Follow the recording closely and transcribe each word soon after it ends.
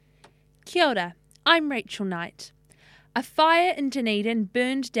Kia ora, I'm Rachel Knight. A fire in Dunedin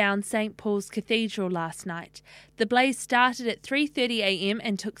burned down St Paul's Cathedral last night. The blaze started at 3:30am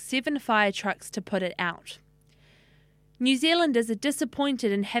and took 7 fire trucks to put it out. New Zealanders are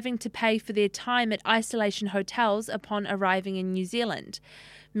disappointed in having to pay for their time at isolation hotels upon arriving in New Zealand.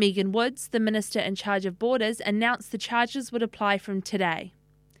 Megan Woods, the Minister in charge of borders, announced the charges would apply from today.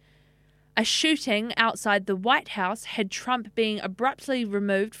 A shooting outside the White House had Trump being abruptly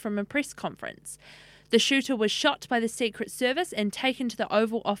removed from a press conference. The shooter was shot by the Secret Service and taken to the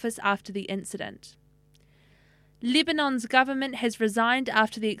Oval Office after the incident. Lebanon's government has resigned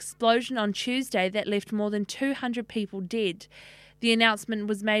after the explosion on Tuesday that left more than 200 people dead. The announcement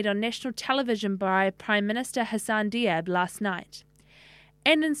was made on national television by Prime Minister Hassan Diab last night.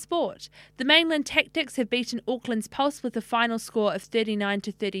 And in sport, the Aainland Tactics have beaten Auckland's Pulse with a final score of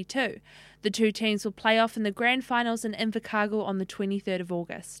 39-32. The two teams will play off in the grand finals in Invercargill on the 23rd of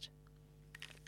August.